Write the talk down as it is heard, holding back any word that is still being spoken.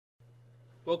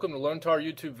Welcome to LoneTar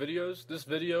YouTube videos. This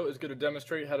video is going to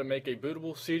demonstrate how to make a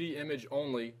bootable CD image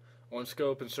only on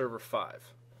Scope and Server 5.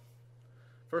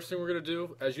 First thing we're going to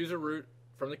do as user root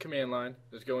from the command line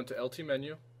is go into LT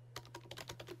menu.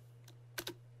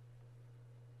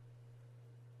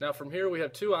 Now from here we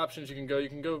have two options you can go. You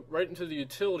can go right into the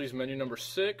utilities menu, number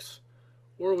 6,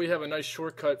 or we have a nice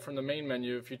shortcut from the main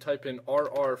menu. If you type in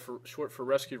RR for short for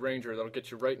Rescue Ranger, that'll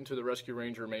get you right into the Rescue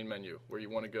Ranger main menu where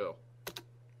you want to go.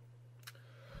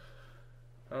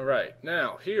 Alright,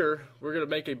 now here we're going to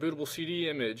make a bootable CD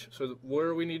image, so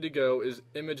where we need to go is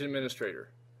Image Administrator.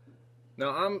 Now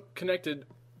I'm connected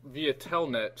via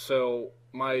Telnet, so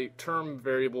my term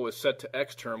variable is set to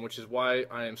xterm, which is why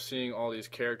I am seeing all these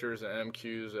characters, the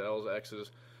MQs, the Ls,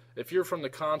 X's. If you're from the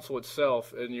console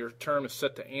itself and your term is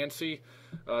set to ANSI,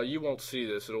 you won't see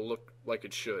this. It'll look like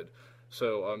it should.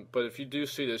 So, but if you do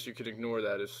see this, you can ignore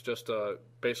that. It's just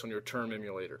based on your term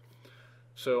emulator.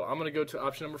 So I'm going to go to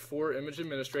option number 4, Image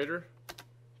Administrator,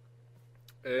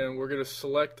 and we're going to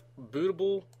select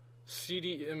bootable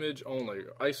CD image only,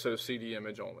 or ISO CD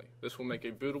image only. This will make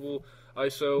a bootable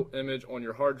ISO image on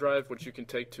your hard drive, which you can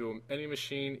take to any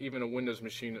machine, even a Windows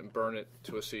machine, and burn it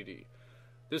to a CD.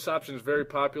 This option is very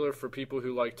popular for people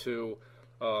who like to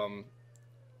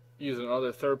use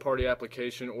another third-party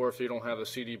application, or if they don't have a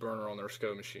CD burner on their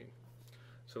SCO machine.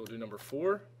 So we'll do number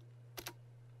 4.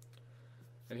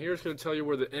 And here it's going to tell you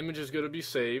where the image is going to be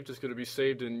saved. It's going to be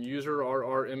saved in user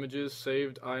RR images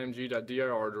saved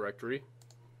img.dir directory.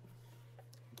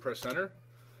 Press enter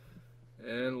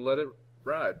and let it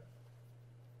ride.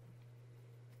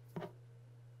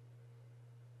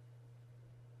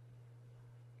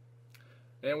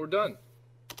 And we're done.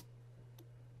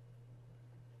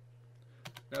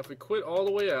 Now if we quit all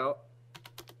the way out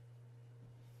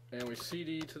and we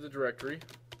CD to the directory,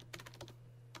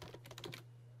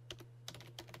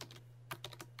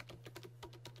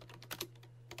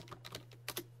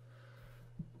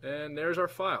 and there's our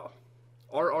file,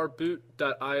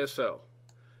 rrboot.iso.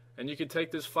 And you can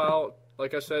take this file,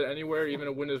 like I said, anywhere, even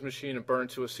a Windows machine, and burn it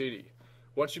to a CD.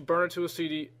 Once you burn it to a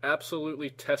CD,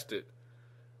 absolutely test it.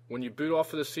 When you boot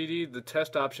off of the CD, the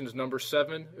test option is number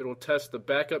 7. It'll test the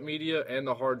backup media and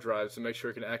the hard drives to make sure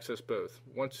it can access both.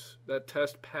 Once that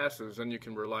test passes, then you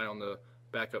can rely on the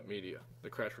backup media, the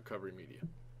crash recovery media.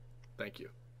 Thank you.